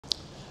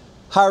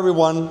Hi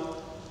everyone,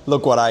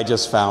 look what I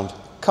just found.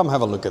 Come have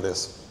a look at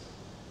this.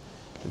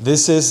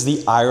 This is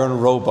the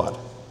iron robot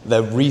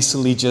that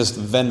recently just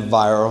went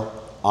viral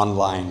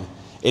online.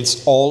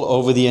 It's all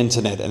over the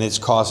internet and it's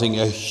causing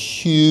a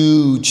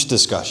huge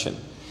discussion.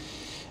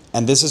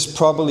 And this is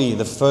probably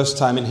the first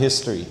time in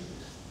history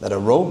that a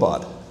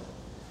robot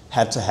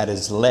had to have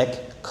his leg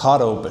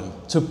cut open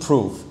to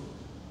prove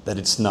that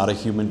it's not a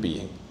human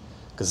being.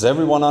 Because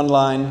everyone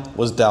online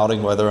was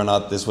doubting whether or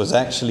not this was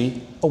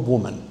actually a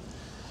woman.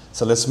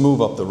 So let's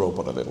move up the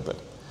robot a little bit.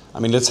 I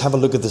mean, let's have a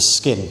look at the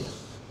skin.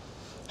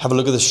 Have a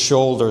look at the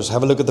shoulders.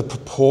 Have a look at the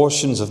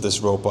proportions of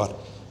this robot.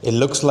 It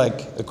looks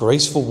like a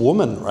graceful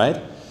woman, right?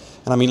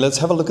 And I mean, let's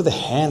have a look at the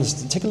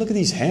hands. Take a look at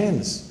these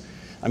hands.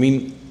 I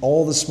mean,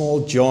 all the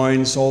small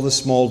joints, all the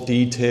small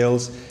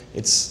details.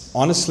 It's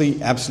honestly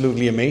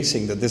absolutely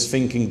amazing that this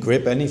thing can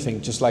grip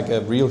anything just like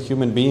a real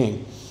human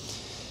being.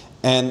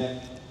 And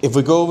if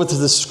we go over to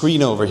the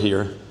screen over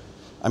here,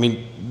 I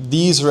mean,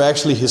 these are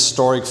actually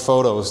historic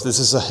photos. This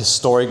is a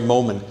historic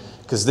moment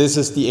because this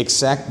is the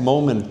exact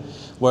moment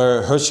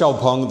where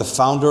Haut, the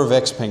founder of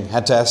Xpeng,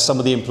 had to ask some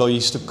of the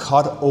employees to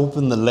cut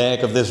open the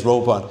leg of this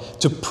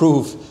robot to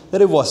prove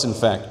that it was in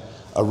fact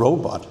a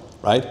robot,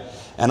 right?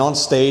 And on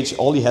stage,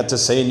 all he had to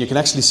say, and you can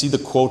actually see the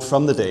quote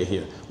from the day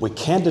here, "We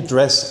can't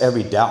address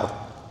every doubt.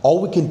 All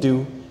we can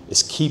do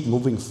is keep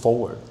moving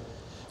forward."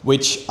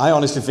 Which I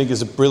honestly think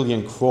is a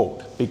brilliant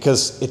quote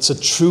because it's a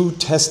true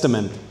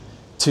testament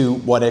to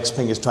what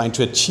Xpeng is trying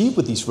to achieve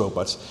with these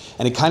robots.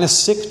 And it kind of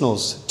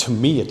signals, to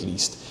me at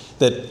least,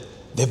 that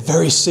they're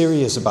very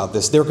serious about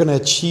this. They're going to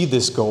achieve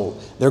this goal.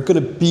 They're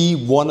going to be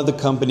one of the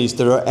companies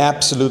that are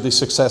absolutely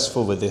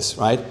successful with this,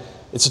 right?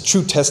 It's a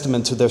true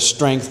testament to their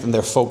strength and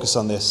their focus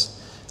on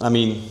this. I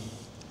mean,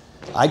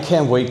 I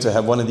can't wait to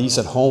have one of these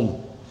at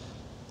home.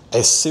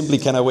 I simply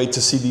cannot wait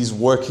to see these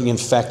working in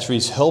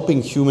factories,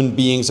 helping human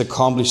beings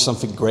accomplish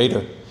something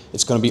greater.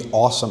 It's going to be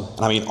awesome.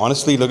 And I mean,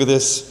 honestly, look at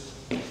this.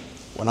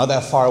 We're not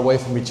that far away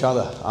from each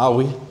other, are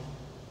we?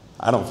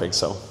 I don't think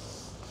so.